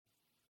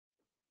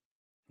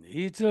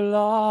It's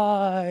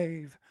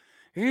alive.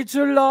 It's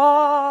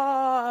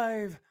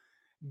alive.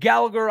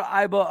 Gallagher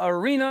Iba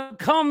Arena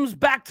comes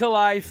back to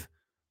life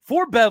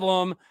for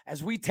Bedlam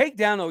as we take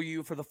down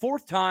OU for the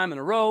fourth time in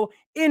a row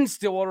in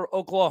Stillwater,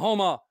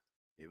 Oklahoma.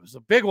 It was a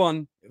big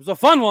one. It was a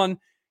fun one.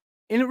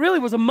 And it really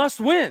was a must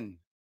win.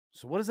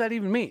 So, what does that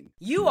even mean?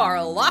 You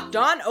are Locked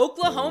On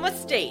Oklahoma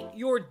State,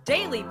 your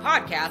daily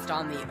podcast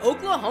on the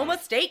Oklahoma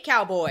State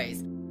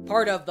Cowboys,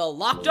 part of the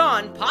Locked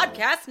On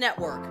Podcast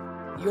Network.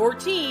 Your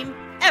team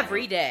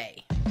every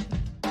day.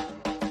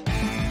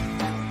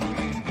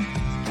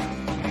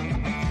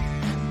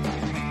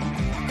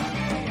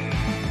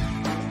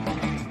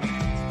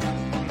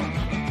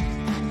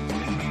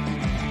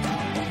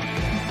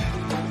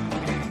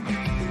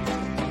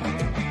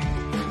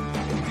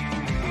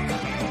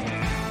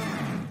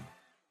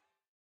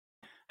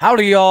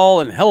 Howdy,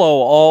 y'all, and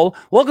hello, all.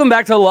 Welcome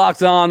back to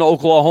Locked On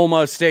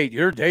Oklahoma State,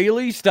 your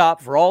daily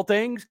stop for all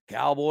things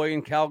Cowboy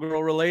and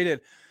Cowgirl related.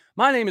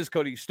 My name is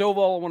Cody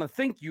Stovall. I want to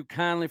thank you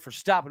kindly for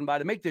stopping by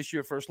to make this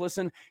your first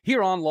listen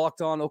here on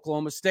Locked On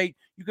Oklahoma State.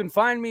 You can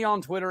find me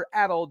on Twitter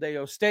at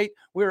AllDayoState.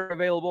 We're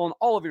available on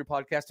all of your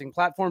podcasting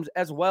platforms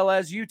as well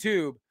as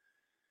YouTube.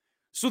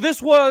 So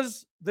this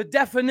was the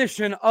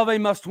definition of a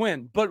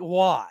must-win, but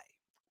why?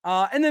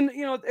 And then,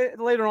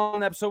 later on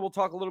in the episode, we'll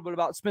talk a little bit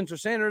about Spencer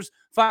Sanders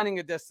finding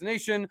a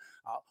destination.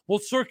 We'll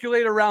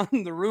circulate around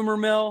the rumor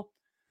mill.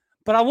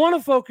 But I want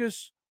to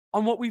focus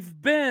on what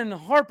we've been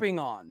harping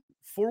on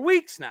for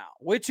weeks now,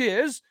 which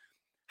is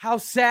how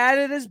sad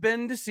it has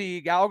been to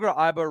see Gallagher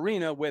Iba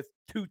Arena with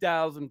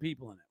 2,000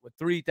 people in it, with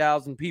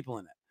 3,000 people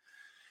in it.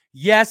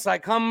 Yes, I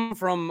come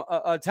from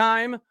a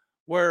time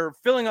where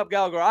filling up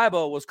Gallagher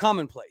Iba was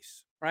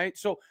commonplace, right?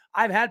 So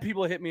I've had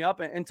people hit me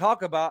up and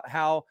talk about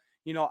how,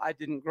 I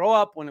didn't grow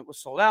up when it was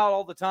sold out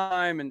all the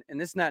time and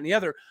this and that and the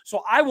other.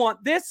 So I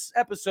want this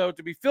episode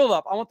to be filled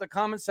up. I want the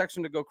comment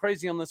section to go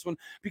crazy on this one,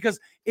 because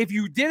if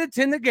you did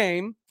attend the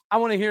game, I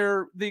want to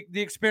hear the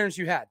experience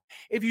you had.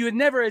 If you had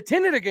never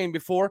attended a game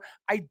before,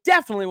 I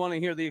definitely want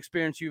to hear the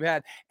experience you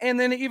had. And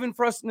then even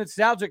for us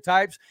nostalgic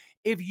types,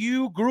 if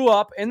you grew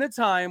up in the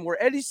time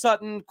where Eddie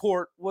Sutton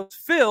Court was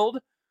filled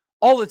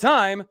all the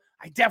time,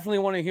 I definitely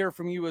want to hear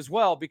from you as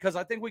well, because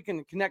I think we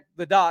can connect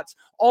the dots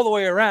all the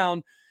way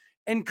around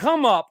and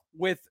come up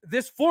with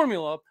this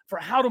formula for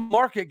how to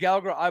market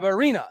Gallagher Iba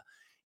Arena.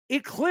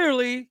 It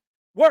clearly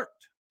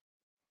worked,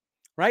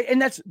 right?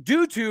 And that's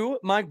due to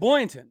Mike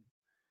Boynton.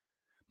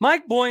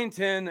 Mike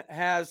Boynton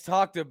has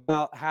talked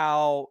about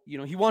how,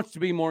 he wants to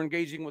be more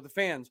engaging with the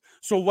fans.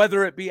 So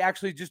whether it be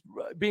actually just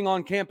being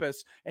on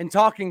campus and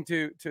talking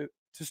to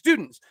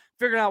students,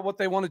 figuring out what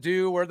they want to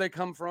do, where they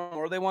come from,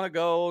 where they want to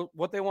go,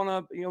 what they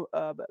want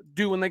to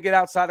do when they get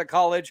outside of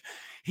college.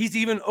 He's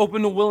even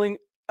open and willing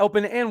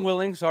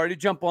to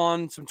jump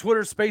on some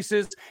Twitter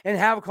spaces and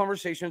have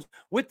conversations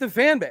with the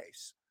fan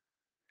base.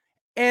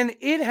 And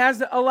it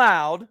has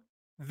allowed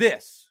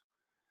this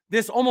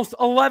almost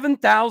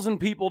 11,000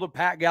 people to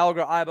pack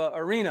Gallagher Iba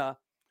Arena.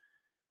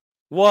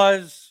 It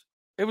was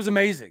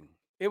amazing.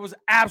 It was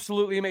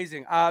absolutely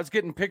amazing. I was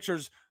getting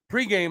pictures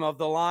pregame of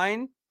the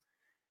line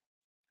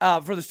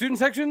for the student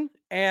section.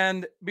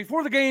 And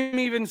before the game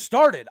even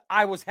started,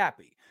 I was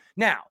happy.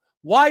 Now,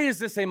 why is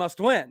this a must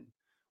win?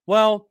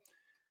 Well,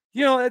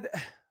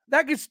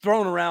 that gets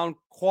thrown around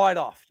quite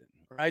often,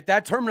 right?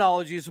 That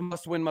terminology is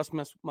must win,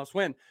 must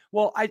win.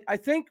 Well, I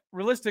think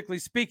realistically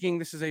speaking,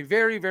 this is a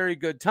very, very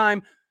good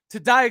time to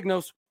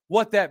diagnose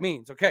what that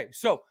means. Okay,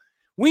 so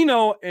we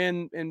know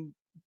in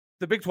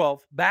the Big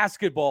 12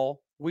 basketball,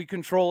 we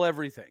control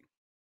everything,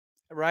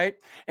 right?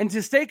 And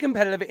to stay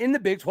competitive in the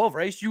Big 12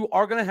 race, you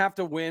are going to have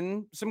to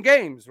win some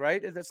games,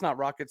 right? That's not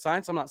rocket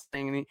science. I'm not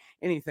saying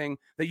anything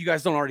that you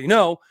guys don't already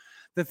know.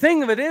 The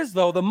thing of it is,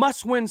 though, the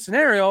must-win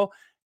scenario,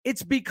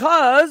 it's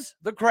because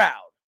the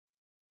crowd,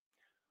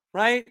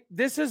 right?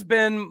 This has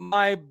been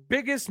my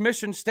biggest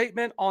mission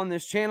statement on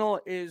this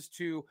channel, is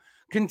to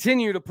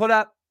continue to put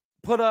up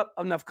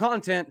enough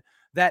content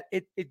that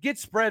it gets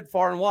spread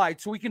far and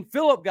wide so we can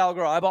fill up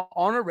Gallagher Iba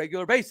on a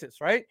regular basis,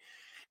 right?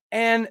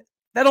 And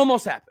that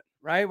almost happened,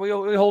 right? We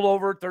hold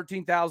over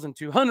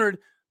 13,200,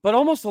 but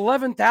almost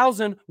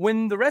 11,000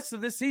 when the rest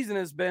of this season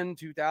has been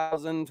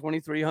 2,000,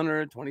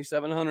 2,300,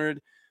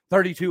 2,700,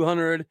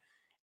 3,200.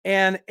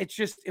 And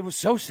it was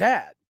so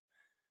sad.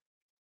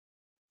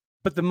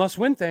 But the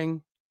must-win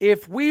thing,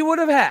 if we would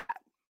have had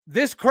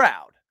this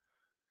crowd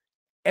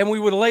and we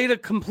would have laid a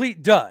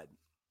complete dud,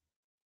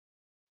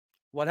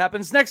 what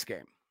happens next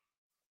game?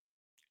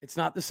 It's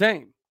not the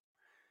same.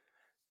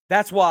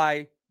 That's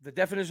why the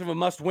definition of a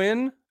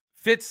must-win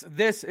fits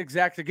this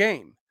exact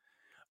game.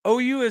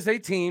 OU is a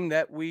team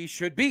that we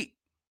should beat.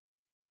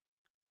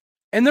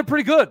 And they're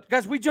pretty good.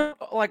 Guys, we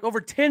jumped like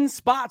over 10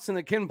 spots in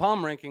the Ken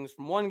Palm rankings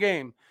from one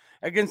game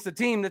against a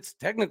team that's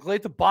technically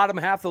at the bottom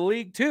half of the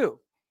league too.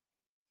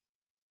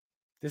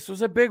 This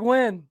was a big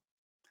win.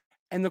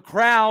 And the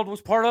crowd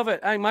was part of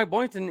it. Mike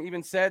Boynton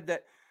even said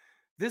that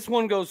This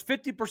one goes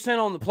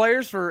 50% on the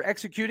players for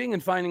executing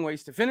and finding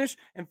ways to finish,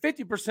 and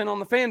 50% on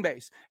the fan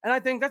base. And I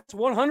think that's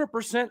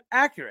 100%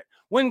 accurate.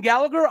 When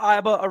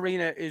Gallagher-Iba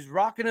Arena is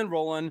rocking and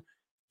rolling,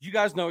 you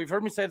guys know, you've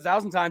heard me say it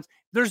 1,000 times,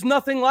 there's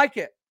nothing like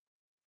it.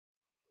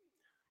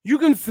 You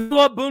can fill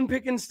up Boone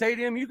Pickens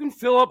Stadium. You can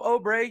fill up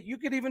O'Brien. You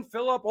could even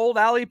fill up Old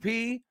Alley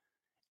P.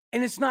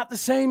 And it's not the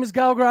same as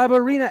Gallagher-Iba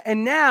Arena.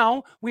 And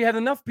now we had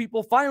enough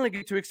people finally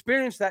get to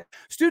experience that.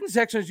 Student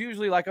section is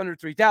usually like under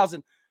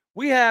 3,000.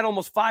 We had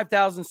almost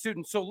 5,000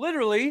 students. So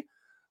literally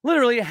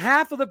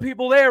half of the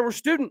people there were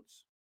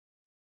students.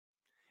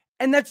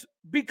 And that's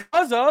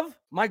because of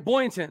Mike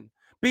Boynton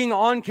being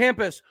on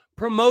campus,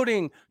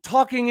 promoting,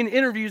 talking in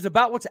interviews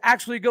about what's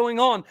actually going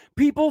on.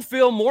 People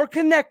feel more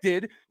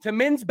connected to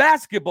men's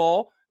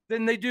basketball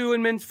than they do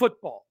in men's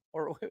football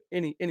or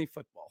any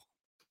football.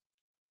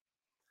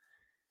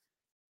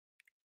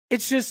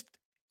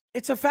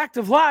 It's a fact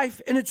of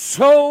life, and it's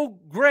so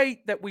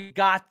great that we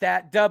got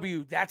that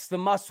W. That's the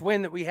must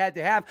win that we had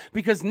to have,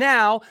 because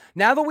now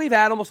that we've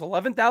had almost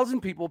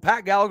 11,000 people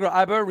pack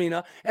Gallagher-Iba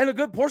Arena, and a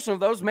good portion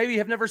of those maybe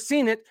have never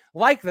seen it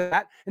like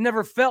that and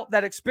never felt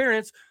that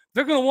experience,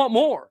 they're going to want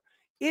more.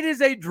 It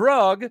is a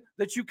drug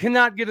that you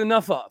cannot get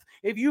enough of.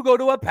 If you go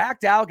to a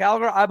packed out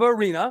Gallagher-Iba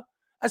Arena,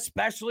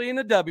 especially in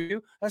the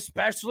W,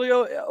 especially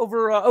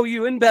over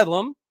OU in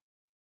Bedlam,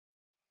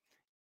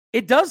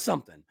 it does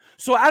something.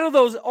 So out of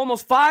those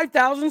almost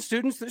 5,000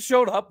 students that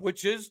showed up,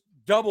 which is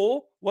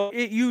double what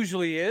it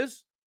usually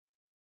is,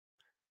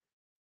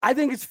 I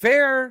think it's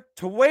fair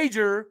to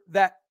wager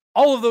that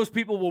all of those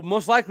people will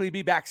most likely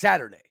be back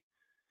Saturday,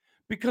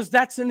 because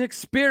that's an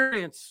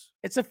experience.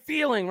 It's a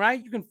feeling,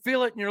 right? You can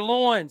feel it in your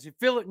loins. You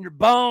feel it in your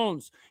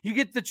bones. You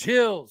get the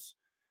chills.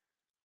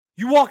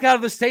 You walk out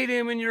of the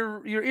stadium and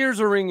your ears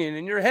are ringing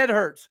and your head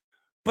hurts.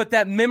 But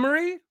that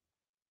memory,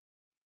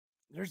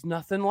 there's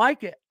nothing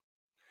like it.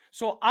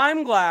 So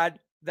I'm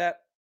glad that,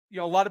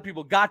 a lot of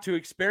people got to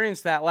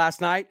experience that last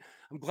night.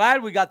 I'm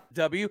glad we got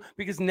the W,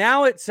 because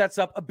now it sets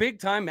up a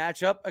big-time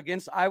matchup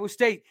against Iowa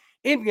State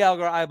in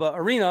Gallagher-Iba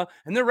Arena,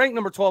 and they're ranked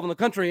number 12 in the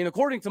country. And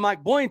according to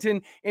Mike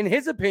Boynton, in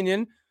his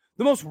opinion,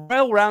 the most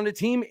well-rounded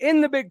team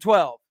in the Big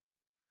 12.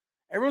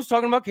 Everyone's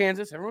talking about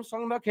Kansas. Everyone's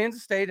talking about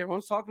Kansas State.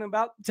 Everyone's talking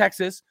about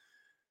Texas.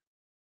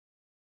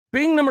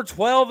 Being number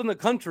 12 in the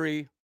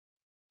country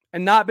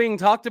and not being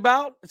talked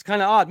about, it's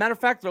kind of odd. Matter of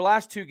fact, their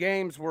last two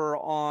games were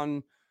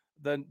on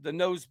the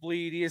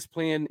nosebleed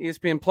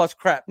ESPN Plus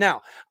crap.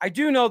 Now, I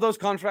do know those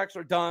contracts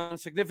are done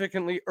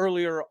significantly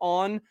earlier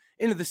on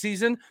into the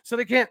season, so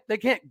they can't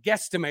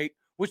guesstimate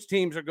which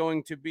teams are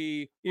going to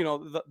be,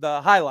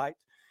 the highlight.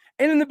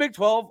 And in the Big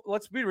 12,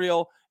 let's be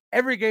real,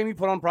 every game you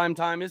put on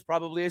primetime is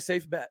probably a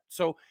safe bet.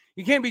 So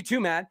you can't be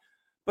too mad.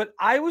 But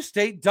Iowa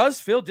State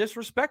does feel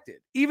disrespected.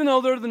 Even though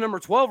they're the number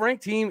 12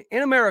 ranked team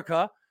in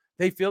America,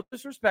 they feel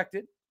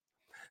disrespected.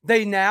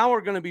 They now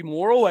are going to be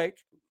more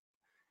awake.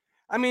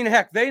 I mean,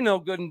 heck, they know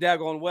good and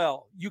daggone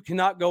well you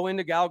cannot go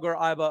into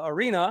Gallagher-Iba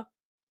Arena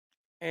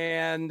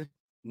and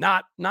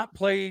not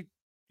play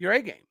your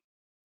A game.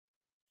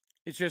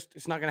 It's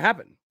not going to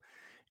happen.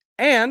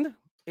 And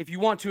if you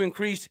want to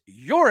increase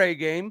your A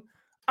game,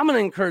 I'm going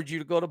to encourage you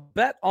to go to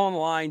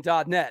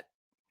betonline.net.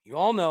 You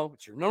all know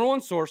it's your number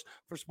one source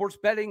for sports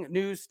betting,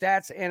 news,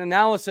 stats, and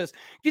analysis.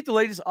 Get the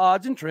latest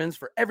odds and trends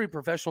for every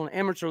professional and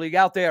amateur league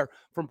out there,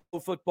 from pro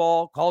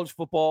football, college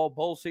football,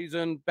 bowl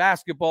season,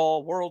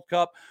 basketball, World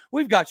Cup.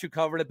 We've got you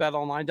covered at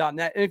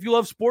betonline.net. And if you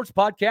love sports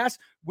podcasts,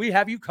 we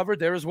have you covered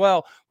there as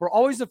well. We're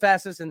always the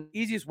fastest and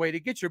easiest way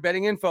to get your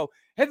betting info.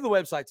 Head to the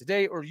website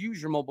today or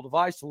use your mobile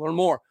device to learn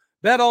more.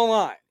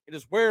 BetOnline, it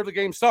is where the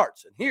game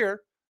starts. And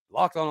here,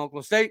 Locked On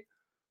Oklahoma State,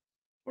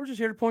 we're just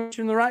here to point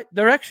you in the right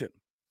direction.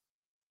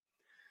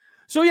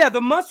 So, yeah,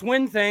 the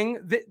must-win thing,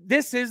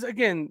 this is,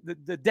 again,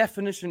 the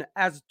definition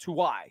as to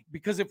why.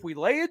 Because if we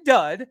lay a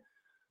dud,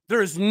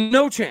 there is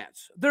no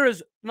chance. There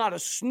is not a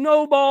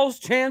snowball's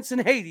chance in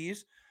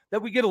Hades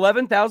that we get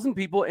 11,000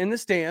 people in the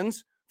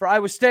stands for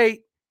Iowa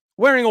State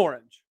wearing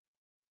orange.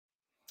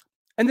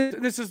 And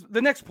this is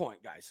the next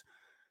point, guys.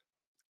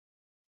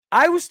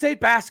 Iowa State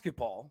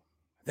basketball,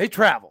 they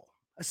travel,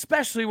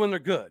 especially when they're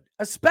good,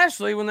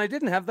 especially when they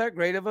didn't have that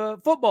great of a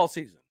football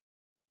season.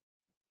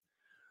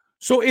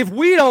 So if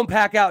we don't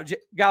pack out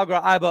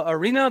Gallagher-Iba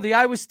Arena, the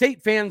Iowa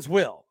State fans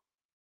will.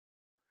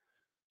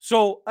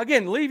 So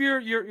again, leave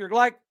your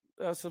like,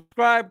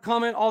 subscribe,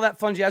 comment, all that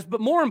fun jazz.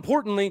 But more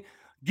importantly,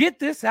 get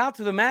this out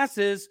to the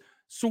masses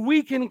so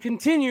we can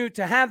continue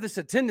to have this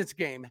attendance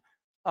game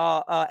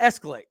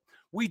escalate.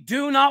 We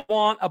do not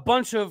want a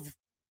bunch of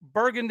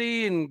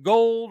burgundy and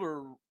gold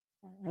or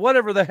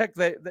whatever the heck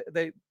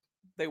they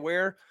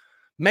wear,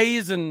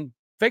 maize and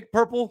fake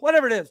purple,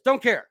 whatever it is.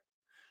 Don't care.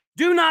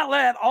 Do not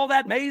let all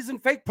that maize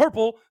and fake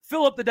purple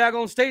fill up the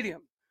daggone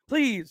stadium.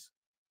 Please.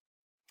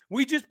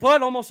 We just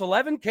put almost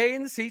 11K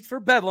in the seats for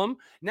Bedlam.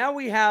 Now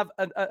we have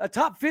a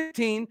top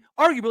 15,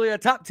 arguably a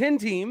top 10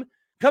 team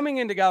coming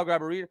into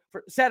Gallagher Arena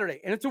for Saturday.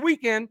 And it's a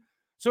weekend.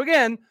 So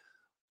again,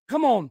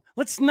 come on.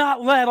 Let's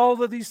not let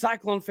all of these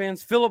Cyclone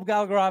fans fill up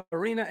Gallagher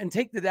Arena and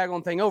take the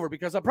daggone thing over,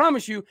 because I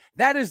promise you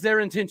that is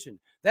their intention.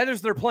 That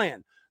is their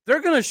plan.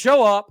 They're going to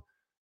show up,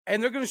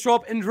 and they're going to show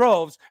up in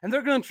droves, and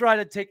they're going to try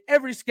to take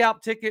every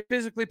scalp ticket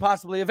physically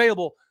possibly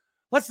available.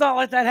 Let's not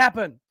let that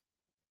happen.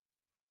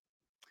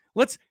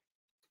 Let's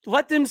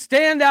let them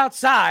stand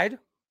outside,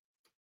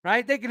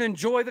 right? They can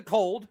enjoy the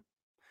cold,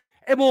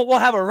 and we'll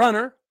have a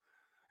runner,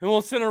 and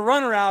we'll send a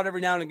runner out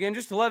every now and again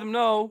just to let them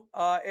know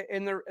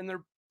in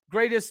their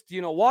greatest,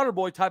 water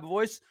boy type of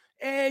voice,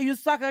 hey, you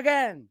suck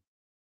again.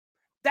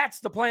 That's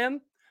the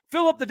plan.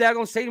 Fill up the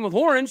daggone stadium with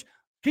orange,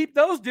 keep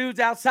those dudes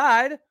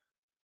outside,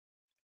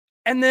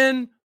 and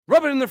then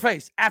rub it in their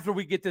face after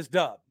we get this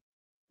dub.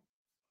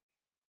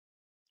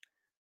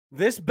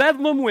 This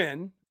Bedlam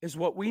win is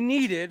what we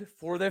needed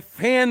for the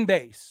fan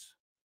base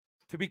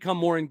to become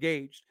more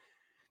engaged.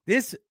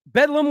 This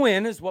Bedlam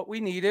win is what we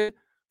needed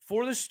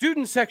for the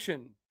student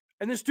section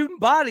and the student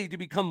body to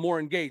become more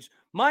engaged.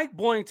 Mike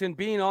Boynton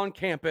being on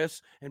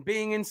campus and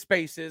being in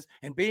spaces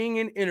and being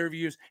in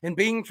interviews and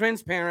being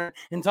transparent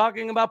and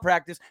talking about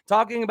practice,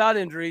 talking about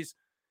injuries,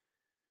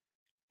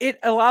 it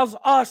allows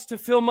us to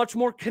feel much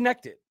more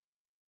connected.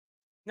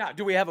 Now,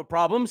 do we have a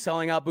problem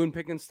selling out Boone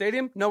Pickens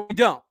Stadium? No, we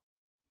don't.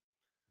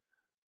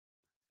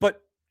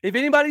 But if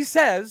anybody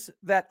says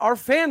that our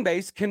fan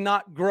base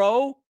cannot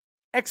grow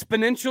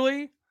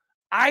exponentially,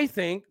 I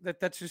think that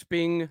that's just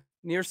being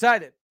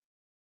nearsighted.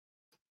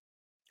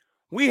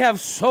 We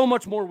have so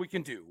much more we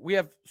can do. We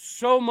have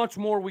so much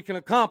more we can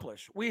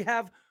accomplish. We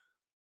have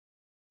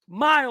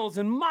miles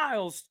and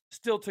miles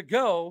still to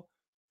go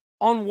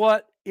on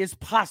what is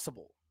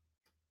possible.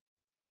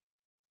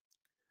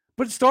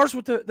 But it starts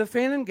with the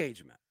fan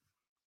engagement.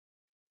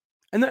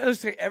 And let's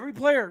say every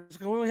player,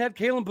 we had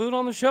Kalen Boone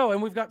on the show,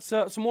 and we've got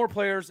some more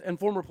players and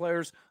former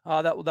players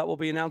that will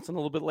be announcing a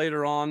little bit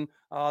later on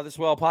as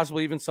well,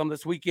 possibly even some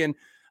this weekend.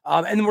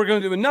 And then we're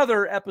going to do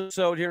another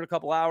episode here in a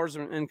couple hours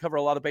and cover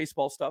a lot of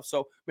baseball stuff.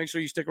 So make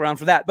sure you stick around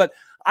for that. But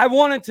I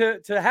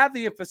wanted to have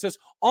the emphasis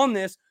on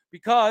this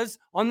because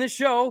on this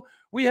show,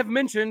 we have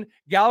mentioned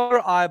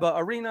Gallagher-Iba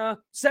Arena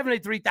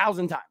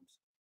 73,000 times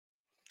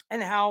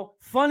and how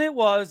fun it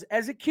was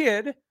as a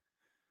kid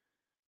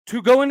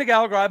to go into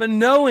Gallagher-Iba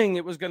knowing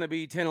it was going to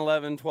be 10,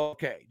 11,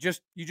 12K.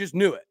 You just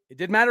knew it. It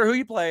didn't matter who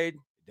you played.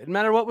 It didn't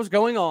matter what was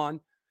going on.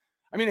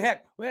 I mean,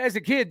 heck, as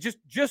a kid,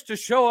 just to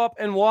show up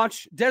and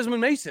watch Desmond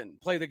Mason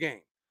play the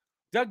game.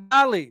 Doug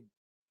Gottlieb.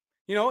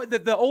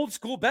 The old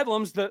school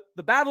Bedlams,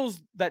 the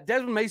battles that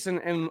Desmond Mason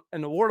and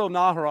Eduardo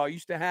Nájera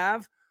used to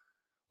have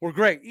were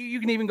great. You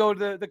can even go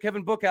to the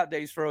Kevin Bookout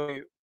days for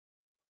OU.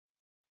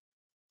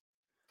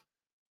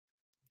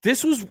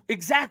 This was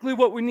exactly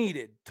what we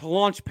needed to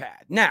launch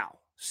pad. Now,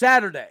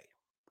 Saturday,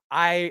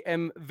 I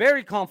am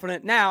very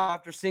confident now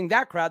after seeing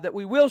that crowd that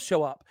we will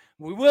show up.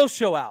 We will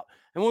show out.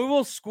 And we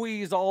will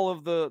squeeze all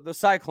of the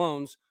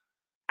Cyclones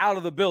out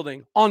of the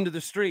building onto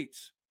the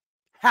streets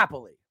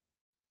happily.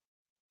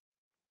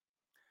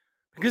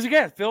 Because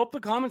again, fill up the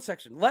comment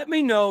section. Let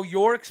me know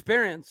your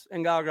experience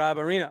in Gallagher-Iba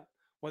Arena,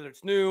 whether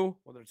it's new,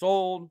 whether it's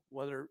old,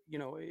 whether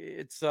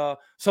it's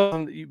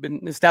something that you've been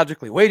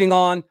nostalgically waiting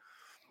on.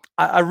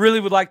 I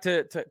really would like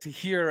to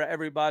hear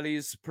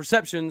everybody's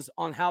perceptions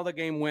on how the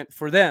game went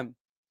for them.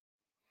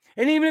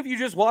 And even if you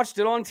just watched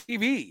it on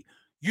TV,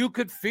 you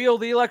could feel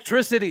the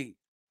electricity.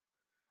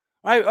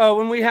 Right,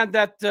 when we had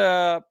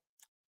that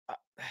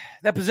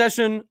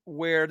possession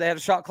where they had a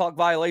shot clock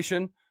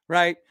violation,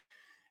 right?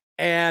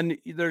 And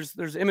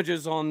there's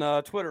images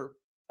on Twitter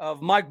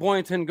of Mike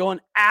Boynton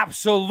going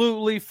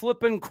absolutely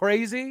flipping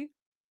crazy.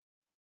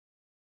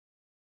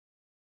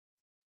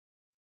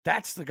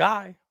 That's the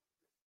guy.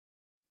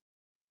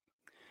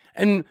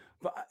 And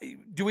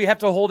do we have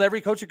to hold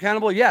every coach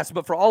accountable? Yes,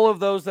 but for all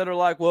of those that are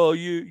like, well,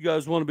 you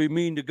guys want to be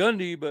mean to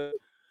Gundy, but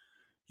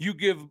you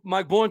give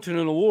Mike Boynton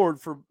an award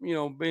for,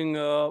 being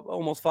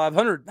almost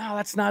 500. No,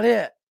 that's not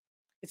it.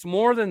 It's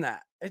more than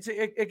that.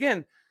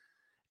 Again,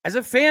 as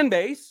a fan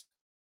base,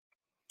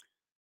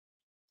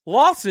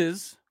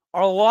 losses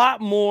are a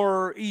lot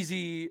more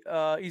easily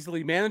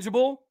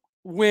manageable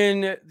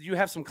when you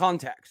have some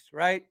context,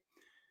 right?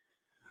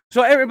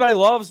 So everybody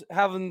loves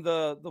having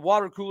the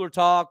water cooler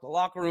talk, the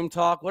locker room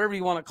talk, whatever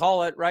you want to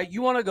call it, right?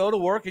 You want to go to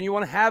work and you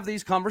want to have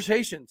these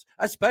conversations,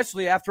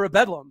 especially after a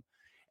Bedlam.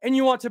 And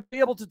you want to be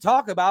able to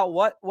talk about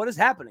what is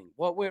happening,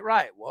 what went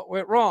right, what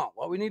went wrong,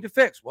 what we need to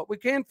fix, what we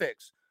can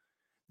fix.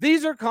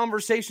 These are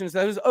conversations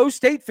that as O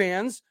State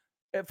fans,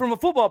 from a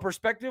football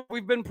perspective,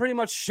 we've been pretty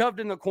much shoved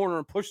in the corner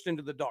and pushed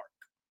into the dark.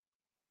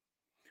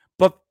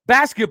 But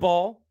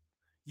basketball,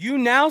 you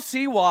now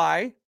see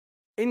why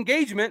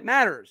engagement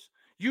matters.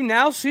 You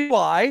now see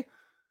why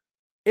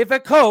if a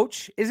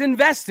coach is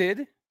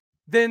invested,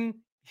 then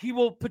he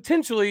will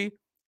potentially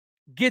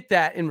get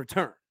that in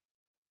return.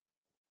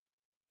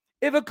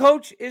 If a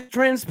coach is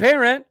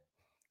transparent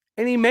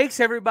and he makes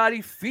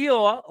everybody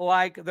feel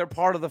like they're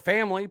part of the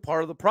family,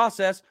 part of the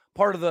process,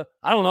 part of the,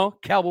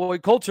 cowboy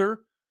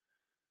culture,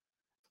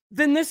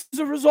 then this is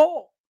a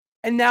result.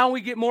 And now we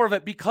get more of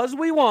it because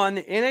we won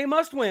in a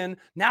must win.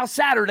 Now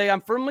Saturday,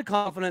 I'm firmly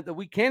confident that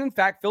we can, in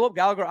fact, fill up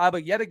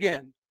Gallagher-Iba yet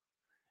again,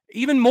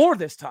 even more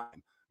this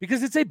time,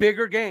 because it's a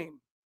bigger game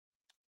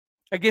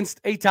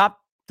against a top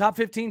top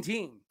 15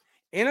 team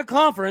in a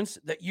conference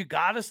that you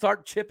got to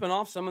start chipping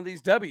off some of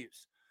these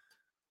W's.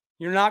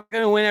 You're not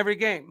going to win every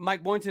game.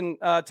 Mike Boynton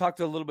talked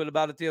a little bit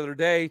about it the other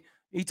day.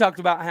 He talked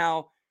about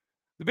how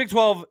the Big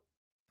 12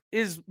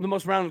 is the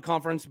most rounded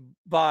conference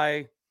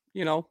by,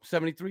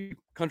 73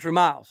 country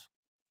miles.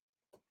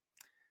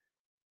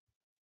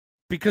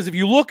 Because if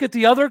you look at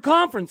the other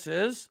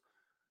conferences,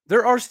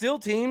 there are still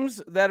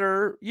teams that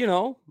are,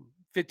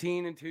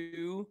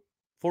 15-2,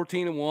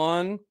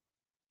 14-1,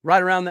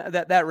 right around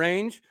that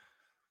range.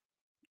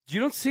 You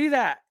don't see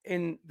that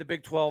in the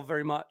Big 12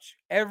 very much.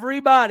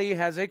 Everybody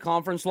has a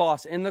conference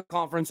loss in the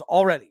conference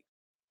already.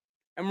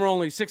 And we're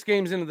only 6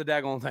 games into the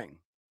daggone thing.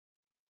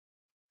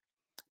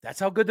 That's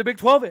how good the Big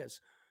 12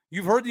 is.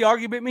 You've heard the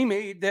argument be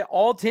made that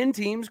all 10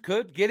 teams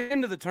could get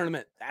into the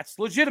tournament. That's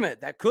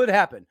legitimate. That could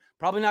happen.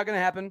 Probably not going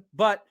to happen.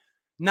 But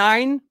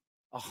 9,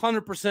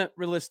 100%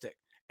 realistic.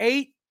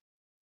 8,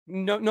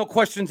 no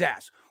questions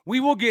asked. We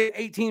will get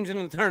 8 teams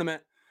into the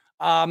tournament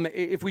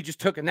if we just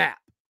took a nap.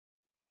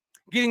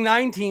 Getting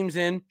 9 teams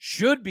in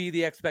should be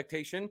the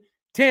expectation.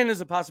 10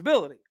 is a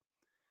possibility.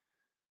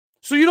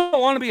 So you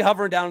don't want to be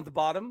hovering down at the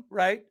bottom,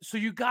 right? So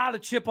you got to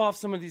chip off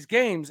some of these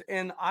games.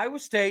 And Iowa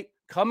State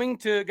coming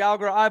to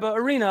Gallagher-Iba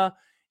Arena,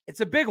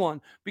 it's a big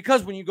one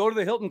because when you go to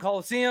the Hilton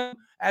Coliseum,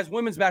 as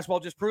women's basketball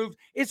just proved,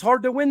 it's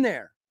hard to win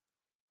there,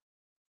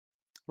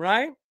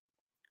 right?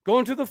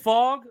 Going to the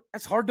Phog,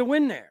 it's hard to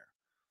win there.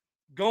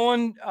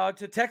 Going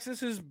to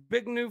Texas's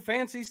big new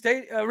fancy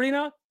state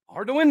arena,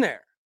 hard to win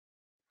there.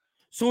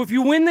 So if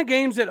you win the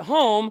games at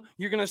home,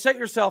 you're going to set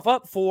yourself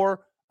up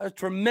for a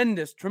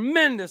tremendous,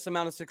 tremendous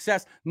amount of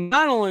success,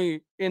 not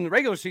only in the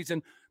regular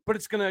season, but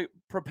it's going to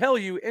propel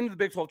you into the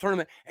Big 12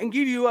 tournament and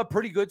give you a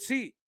pretty good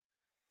seed,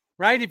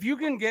 right? If you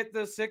can get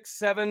the 6,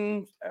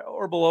 7,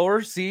 or below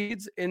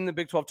seeds in the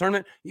Big 12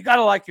 tournament, you got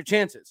to like your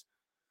chances.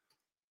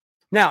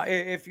 Now,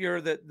 if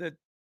you're the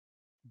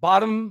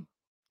bottom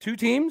 2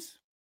 teams,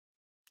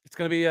 it's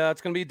going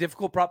to be a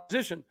difficult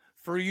proposition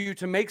for you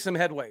to make some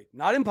headway.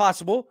 Not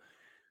impossible,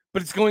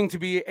 but it's going to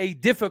be a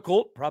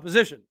difficult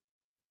proposition.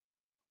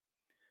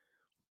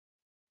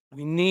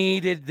 We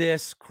needed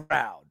this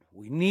crowd.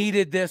 We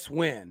needed this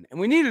win. And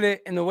we needed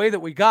it in the way that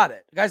we got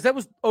it. Guys, that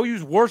was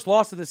OU's worst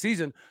loss of the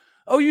season.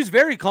 OU's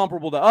very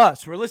comparable to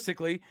us,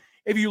 realistically.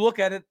 If you look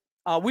at it,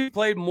 we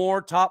played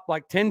more top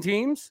 10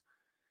 teams.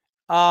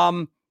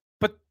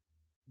 But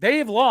they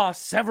have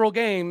lost several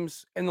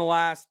games in the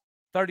last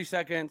 30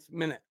 seconds,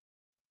 minute.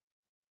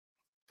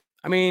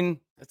 I mean,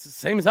 that's the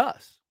same as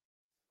us.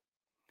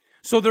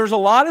 So there's a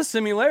lot of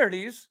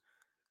similarities,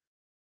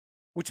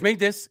 which made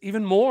this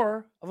even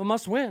more of a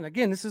must-win.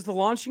 Again, this is the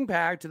launching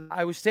pad to the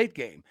Iowa State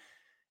game.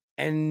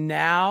 And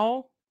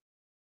now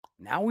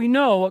we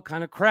know what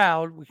kind of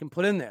crowd we can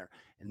put in there.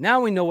 And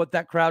now we know what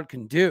that crowd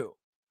can do.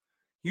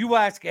 You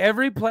ask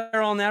every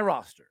player on that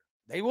roster,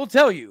 they will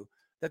tell you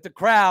that the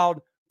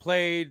crowd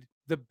played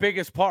the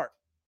biggest part.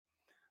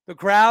 The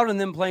crowd and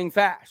them playing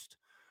fast.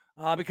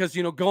 Because,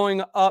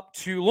 going up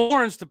to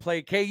Lawrence to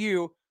play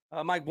KU,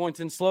 Mike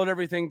Boynton slowed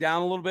everything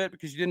down a little bit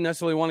because you didn't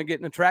necessarily want to get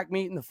in a track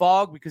meet in the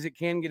Phog because it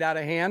can get out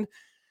of hand.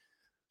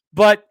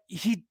 But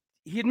he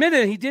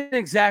admitted he didn't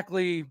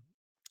exactly,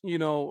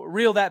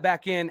 reel that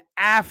back in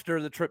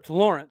after the trip to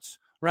Lawrence,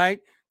 right?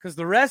 Because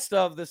the rest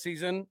of the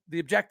season, the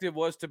objective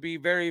was to be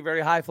very,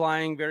 very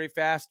high-flying, very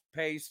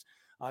fast-paced,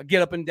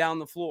 get up and down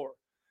the floor.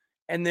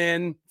 And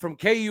then from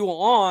KU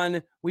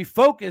on, we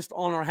focused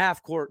on our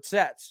half-court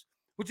sets,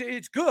 which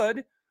it's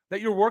good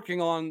that you're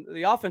working on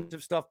the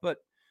offensive stuff, but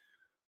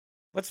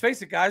let's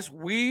face it, guys,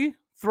 we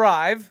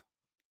thrive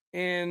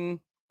in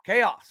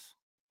chaos.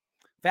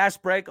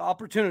 Fast break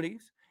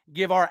opportunities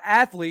give our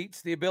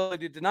athletes the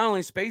ability to not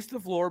only space the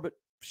floor, but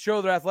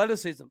show their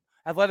athleticism.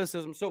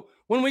 So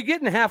when we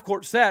get in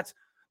half-court sets,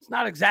 it's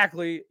not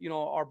exactly,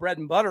 our bread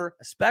and butter,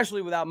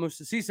 especially without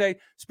Moussa Cisse.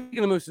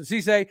 Speaking of Moussa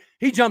Cisse,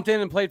 he jumped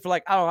in and played for I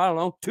don't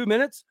know, 2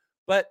 minutes,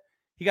 but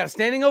he got a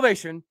standing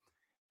ovation.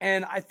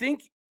 And I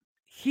think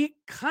he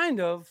kind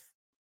of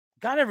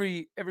got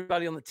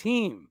everybody on the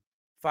team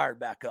fired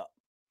back up.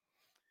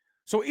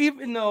 So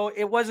even though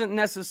it wasn't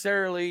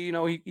necessarily,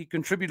 he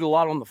contributed a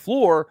lot on the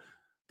floor,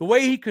 the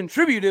way he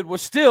contributed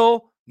was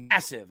still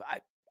massive.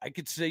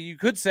 You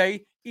could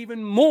say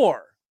even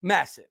more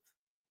massive.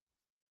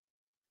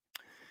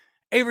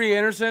 Avery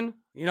Anderson,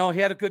 he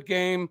had a good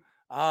game.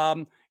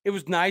 It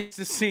was nice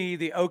to see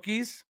the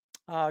Okies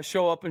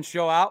show up and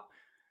show out.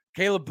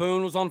 Caleb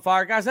Boone was on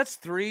fire. Guys, that's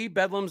 3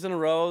 Bedlams in a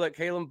row that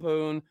Caleb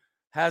Boone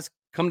has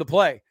come to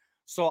play.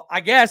 So I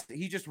guess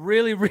he just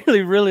really,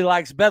 really, really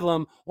likes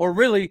Bedlam or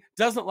really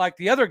doesn't like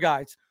the other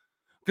guys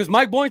because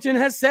Mike Boynton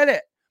has said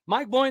it.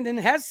 Mike Boynton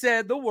has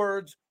said the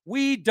words,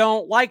 "We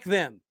don't like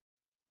them."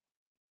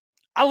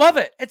 I love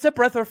it. It's a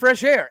breath of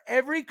fresh air.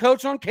 Every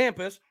coach on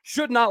campus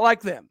should not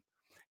like them.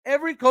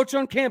 Every coach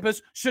on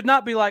campus should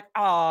not be like,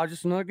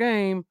 just another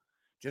game.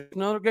 Just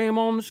another game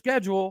on the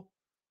schedule.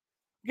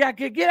 Yeah,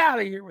 get out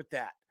of here with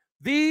that.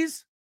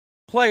 These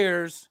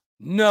players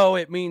know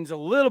it means a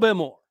little bit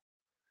more.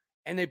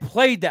 And they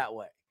played that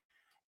way.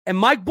 And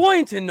Mike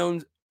Boynton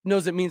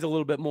knows it means a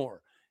little bit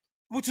more.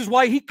 which is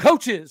why he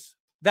coaches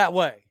that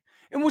way,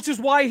 and which is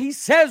why he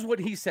says what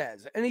he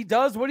says, and he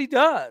does what he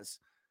does.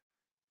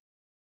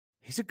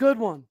 He's a good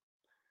one.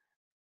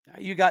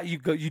 You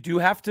do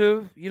have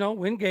to,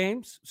 win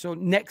games. So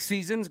next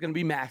season is going to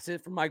be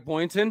massive for Mike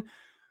Boynton.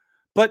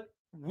 But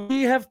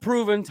we have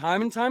proven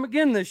time and time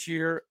again this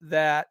year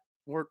that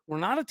we're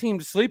not a team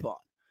to sleep on.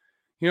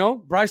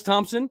 Bryce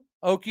Thompson,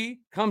 Okie,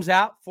 comes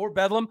out for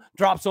Bedlam,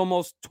 drops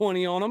almost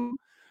 20 on him.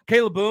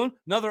 Caleb Boone,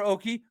 another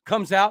Okie,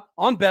 comes out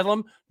on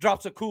Bedlam,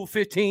 drops a cool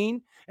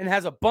 15, and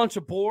has a bunch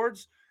of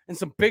boards and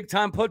some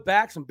big-time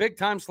putbacks, some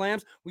big-time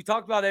slams. We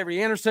talked about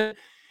Avery Anderson.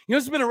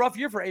 This has been a rough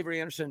year for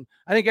Avery Anderson.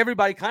 I think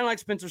everybody, kind of like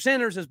Spencer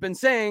Sanders, has been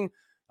saying,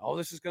 oh,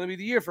 this is going to be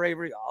the year for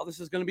Avery. Oh, this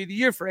is going to be the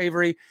year for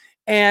Avery.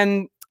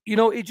 And,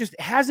 it just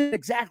hasn't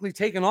exactly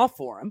taken off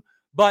for him.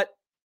 But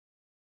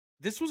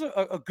this was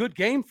a good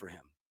game for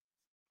him.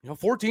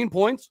 14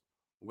 points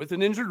with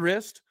an injured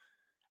wrist.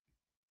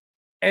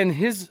 And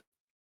his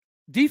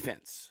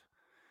defense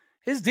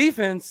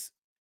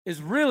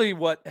is really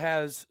what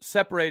has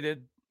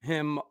separated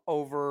him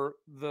over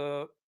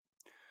the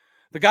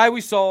guy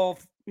we saw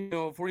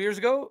 4 years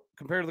ago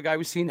compared to the guy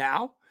we see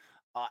now.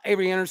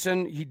 Avery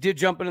Anderson, he did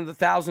jump into the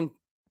 1,000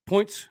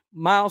 points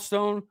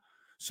milestone.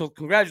 So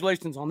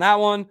congratulations on that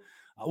one.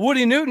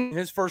 Woody Newton,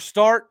 his first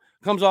start,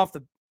 comes off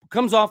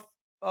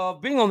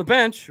being on the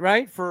bench,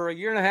 right, for a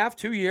year and a half,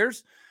 2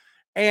 years.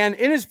 And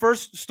in his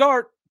first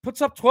start,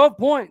 puts up 12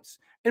 points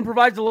and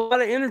provides a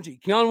lot of energy.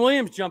 Keon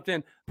Williams jumped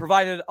in,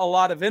 provided a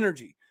lot of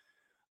energy.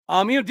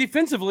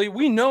 Defensively,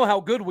 we know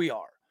how good we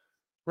are,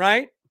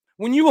 right?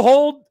 When you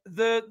hold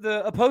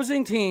the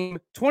opposing team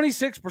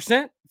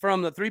 26%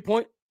 from the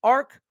three-point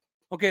arc,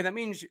 okay, that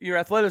means your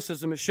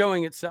athleticism is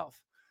showing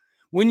itself.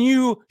 When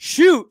you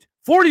shoot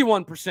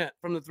 41%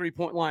 from the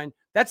three-point line,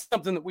 that's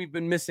something that we've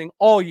been missing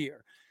all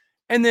year.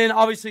 And then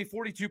obviously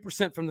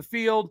 42% from the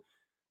field.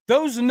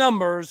 Those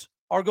numbers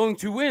are going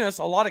to win us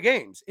a lot of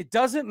games. It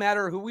doesn't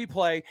matter who we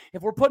play.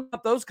 If we're putting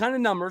up those kind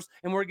of numbers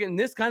and we're getting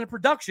this kind of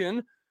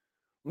production,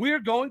 we're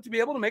going to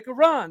be able to make a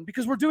run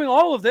because we're doing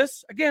all of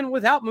this, again,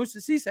 without Moussa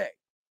Cisse.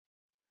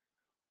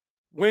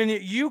 When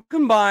you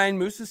combine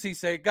Moussa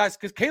Cisse, guys,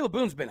 because Caleb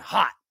Boone's been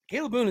hot.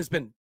 Caleb Boone has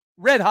been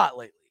red hot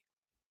lately.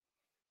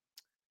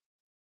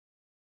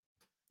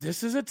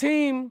 This is a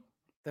team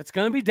that's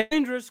going to be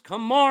dangerous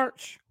come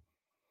March.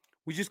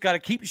 We just got to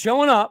keep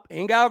showing up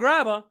in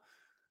Galgraba,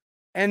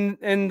 and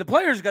the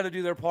players got to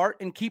do their part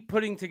and keep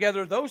putting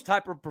together those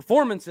type of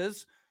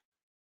performances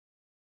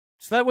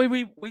so that way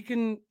we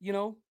can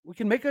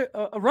make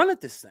a run at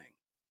this thing.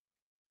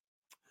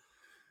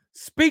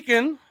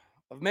 Speaking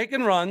of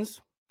making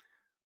runs,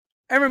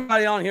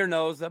 everybody on here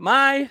knows that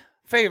my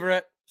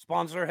favorite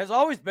sponsor has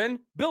always been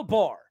Built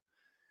Bar.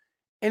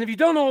 And if you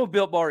don't know what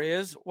Built Bar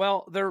is,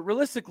 well, they're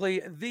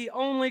realistically the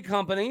only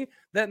company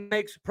that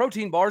makes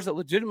protein bars that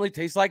legitimately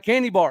taste like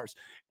candy bars.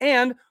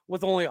 And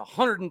with only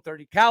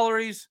 130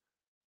 calories,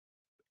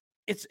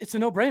 it's a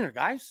no-brainer,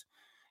 guys.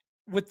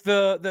 With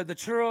the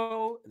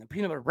churro and the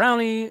peanut butter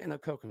brownie and the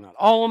coconut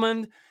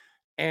almond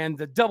and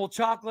the double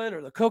chocolate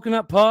or the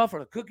coconut puff or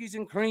the cookies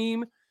and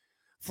cream,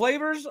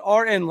 flavors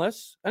are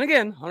endless. And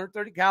again,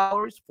 130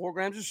 calories, 4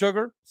 grams of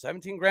sugar,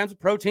 17 grams of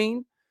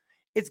protein.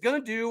 It's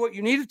going to do what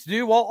you need it to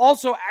do while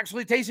also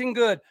actually tasting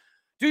good.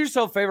 Do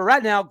yourself a favor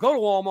right now. Go to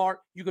Walmart.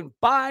 You can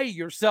buy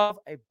yourself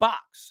a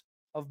box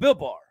of Built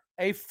Bar,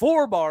 a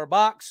 4-bar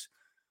box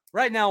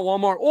right now at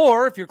Walmart.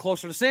 Or if you're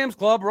closer to Sam's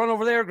Club, run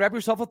over there, grab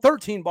yourself a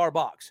 13-bar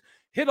box.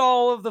 Hit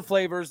all of the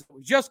flavors that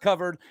we just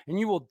covered, and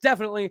you will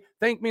definitely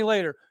thank me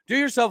later. Do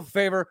yourself a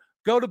favor.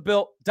 Go to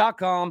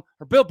Built.com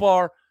or Built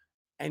Bar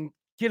and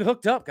get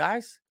hooked up,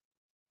 guys.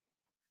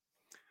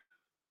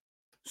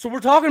 So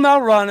we're talking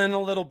about running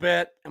a little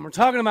bit, and we're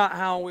talking about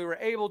how we were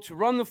able to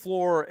run the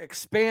floor,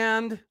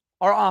 expand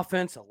our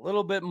offense a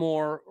little bit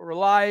more,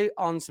 rely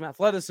on some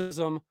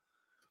athleticism.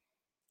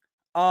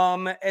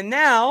 And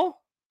now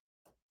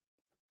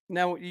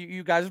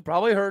you guys have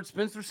probably heard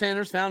Spencer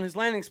Sanders found his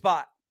landing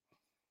spot.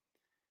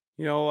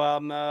 He's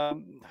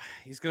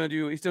going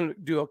to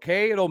do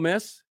okay at Ole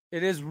Miss.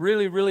 It is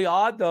really, really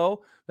odd,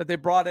 though, that they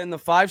brought in the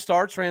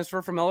 5-star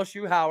transfer from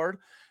LSU Howard.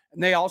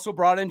 And they also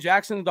brought in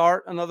Jackson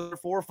Dart, another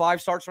 4 or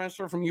 5-star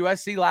transfer from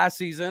USC last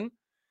season.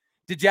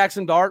 Did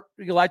Jackson Dart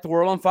light the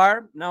world on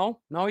fire? No,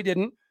 he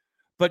didn't.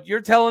 But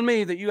you're telling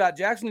me that you got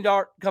Jackson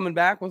Dart coming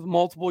back with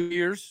multiple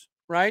years,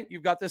 right?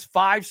 You've got this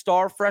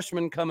 5-star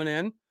freshman coming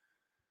in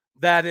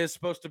that is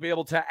supposed to be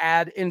able to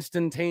add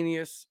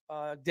instantaneous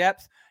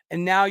depth.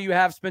 And now you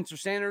have Spencer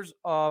Sanders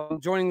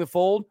joining the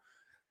fold.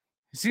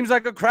 It seems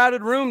like a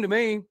crowded room to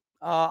me.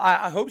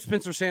 I hope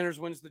Spencer Sanders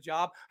wins the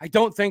job. I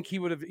don't think he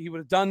would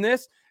have done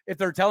this if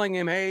they're telling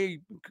him, hey,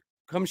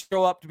 come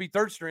show up to be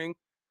third string.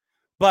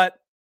 But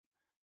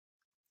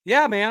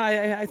yeah, man,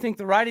 I think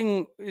the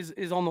writing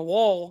is on the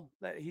wall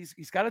that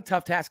he's got a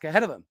tough task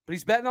ahead of him, but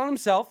he's betting on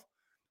himself.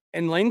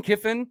 And Lane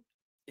Kiffin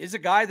is a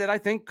guy that I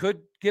think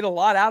could get a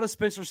lot out of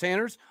Spencer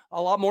Sanders,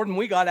 a lot more than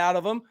we got out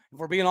of him, if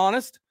we're being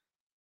honest.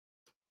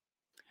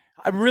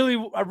 I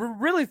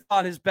really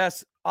thought his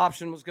best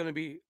option was going to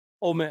be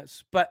Ole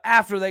Miss. But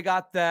after they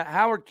got the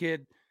Howard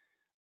kid,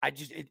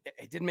 it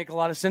didn't make a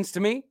lot of sense to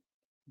me.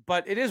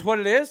 But it is what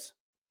it is.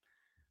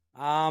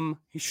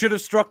 He should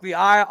have struck the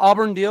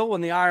Auburn deal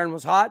when the iron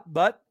was hot,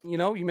 but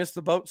you miss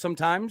the boat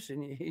sometimes,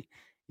 and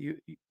you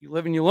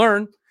live and you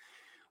learn.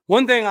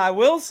 One thing I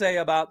will say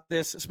about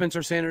this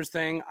Spencer Sanders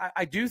thing,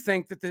 I do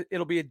think that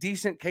it'll be a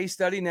decent case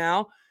study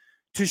now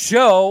to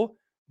show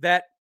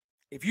that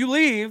if you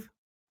leave,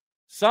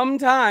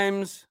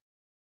 sometimes,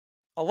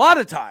 a lot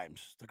of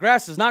times, the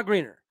grass is not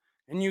greener,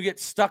 and you get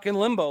stuck in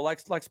limbo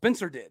like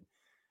Spencer did.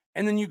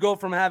 And then you go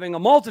from having a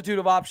multitude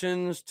of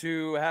options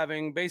to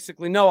having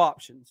basically no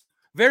options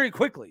very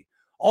quickly,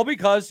 all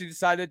because he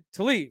decided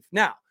to leave.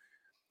 Now,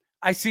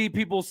 I see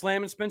people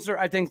slamming Spencer.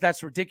 I think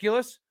that's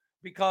ridiculous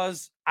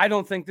because I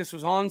don't think this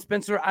was on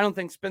Spencer. I don't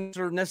think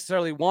Spencer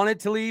necessarily wanted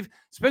to leave.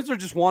 Spencer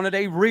just wanted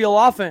a real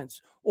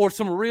offense or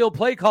some real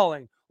play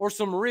calling or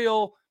some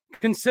real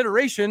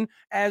consideration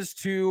as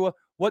to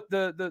what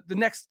the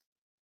next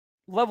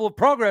level of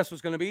progress was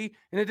going to be,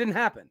 and it didn't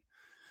happen.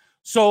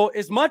 So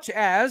as much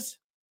as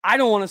I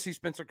don't want to see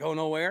Spencer go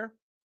nowhere,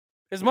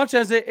 as much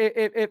as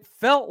it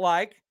felt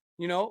like,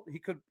 he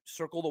could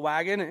circle the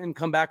wagon and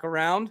come back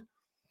around, at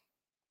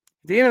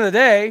the end of the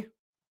day,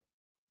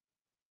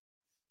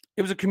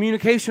 it was a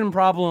communication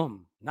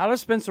problem, not a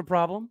Spencer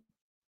problem.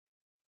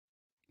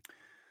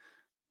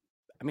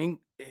 I mean,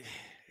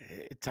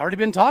 it's already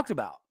been talked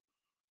about.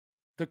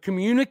 The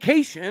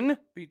communication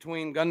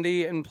between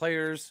Gundy and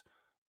players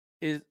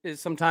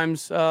is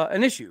sometimes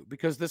an issue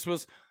because this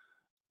was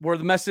where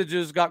the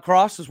messages got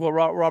crossed, is what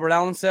Robert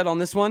Allen said on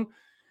this one.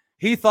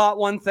 He thought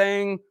one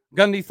thing,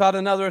 Gundy thought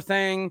another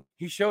thing.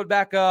 He showed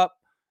back up,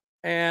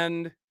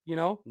 and,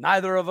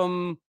 neither of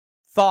them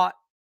thought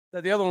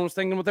that the other one was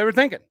thinking what they were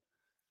thinking.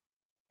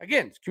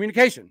 Again, it's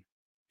communication.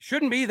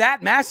 Shouldn't be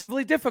that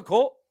massively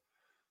difficult.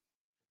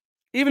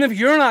 Even if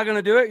you're not going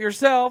to do it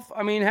yourself,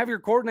 I mean, have your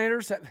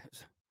coordinators.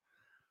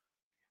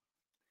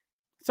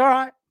 It's all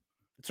right.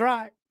 It's all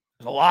right.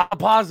 There's a lot of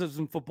positives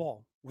in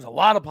football. There's a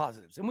lot of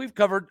positives, and we've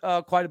covered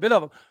quite a bit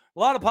of them. A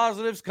lot of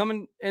positives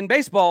coming in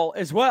baseball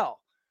as well.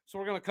 So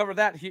we're going to cover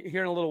that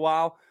here in a little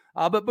while.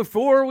 But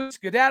before we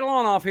skedaddle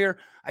on off here,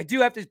 I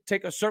do have to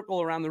take a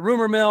circle around the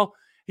rumor mill.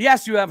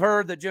 Yes, you have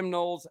heard that Jim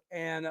Knowles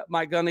and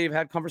Mike Gundy have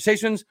had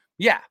conversations.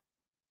 Yeah.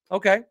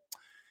 Okay.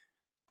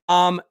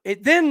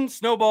 It then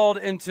snowballed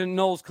into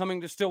Knowles coming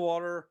to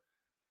Stillwater.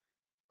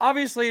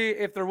 Obviously,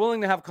 if they're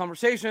willing to have a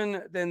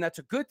conversation, then that's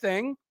a good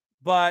thing.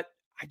 But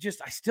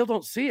I still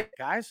don't see it,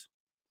 guys.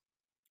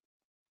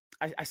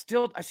 I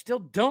still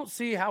don't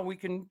see how we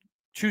can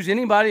choose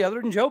anybody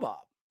other than Joe Bob.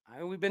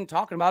 We've been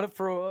talking about it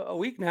for a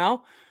week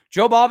now.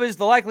 Joe Bob is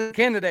the likely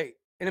candidate,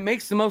 and it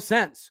makes the most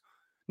sense.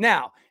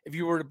 Now, if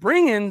you were to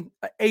bring in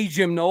a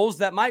Jim Knowles,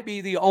 that might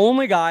be the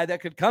only guy that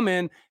could come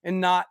in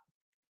and not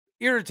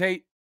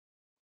irritate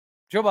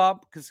Joe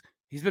Bob because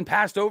he's been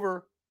passed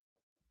over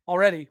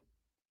already.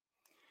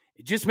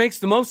 It just makes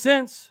the most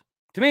sense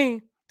to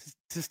me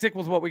to stick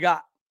with what we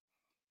got.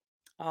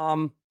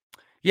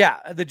 Yeah,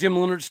 the Jim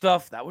Leonhard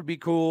stuff, that would be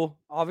cool.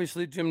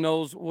 Obviously, Jim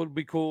Knowles would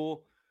be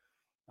cool.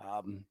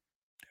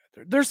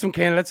 There's some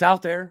candidates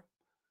out there.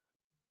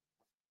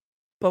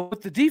 But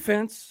with the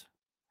defense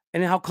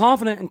and how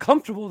confident and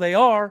comfortable they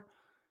are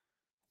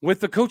with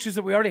the coaches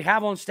that we already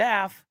have on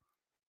staff,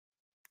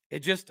 it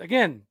just,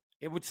 again,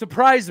 it would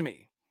surprise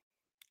me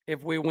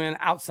if we went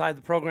outside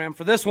the program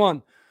for this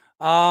one.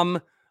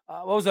 What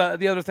was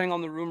the other thing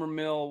on the rumor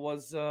mill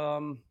was,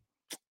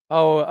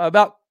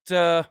 about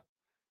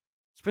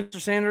Spencer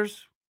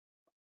Sanders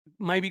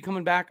might be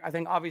coming back. I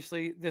think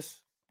obviously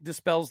this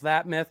dispels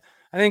that myth.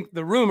 I think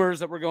the rumors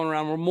that were going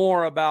around were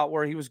more about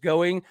where he was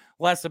going,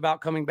 less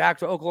about coming back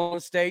to Oklahoma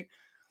State.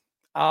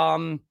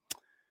 Yeah,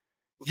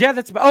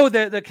 that's about,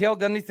 the Cale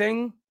Gundy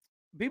thing.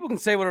 People can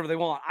say whatever they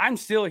want. I'm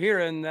still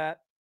hearing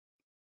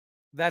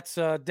that's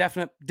a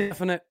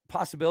definite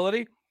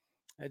possibility.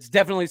 It's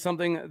definitely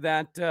something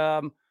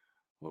that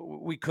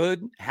we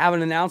could have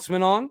an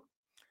announcement on.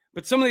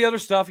 But some of the other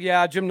stuff,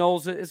 yeah, Jim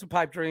Knowles is a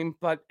pipe dream,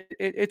 but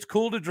it's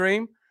cool to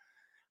dream.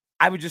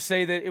 I would just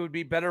say that it would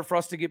be better for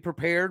us to get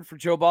prepared for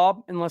Joe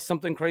Bob unless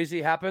something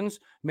crazy happens.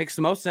 Makes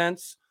the most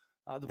sense.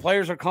 The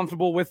players are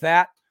comfortable with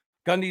that.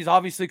 Gundy's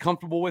obviously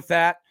comfortable with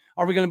that.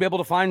 Are we going to be able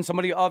to find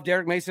somebody of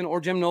Derek Mason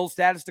or Jim Knowles'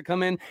 status to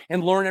come in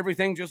and learn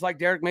everything just like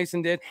Derek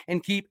Mason did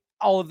and keep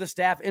all of the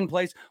staff in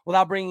place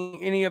without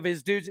bringing any of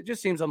his dudes? It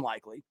just seems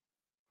unlikely.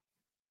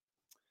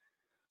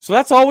 So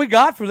that's all we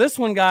got for this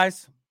one,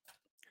 guys.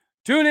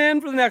 Tune in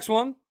for the next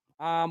one.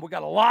 We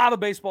got a lot of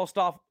baseball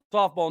stuff,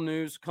 softball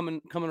news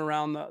coming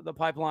around the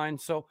pipeline.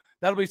 So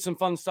that'll be some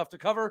fun stuff to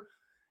cover.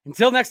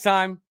 Until next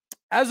time,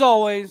 as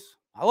always,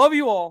 I love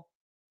you all.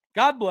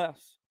 God bless.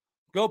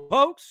 Go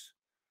Pokes.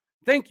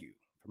 Thank you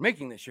for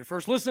making this your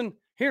first listen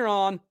here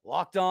on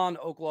Locked On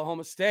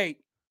Oklahoma State.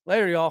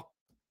 Later, y'all.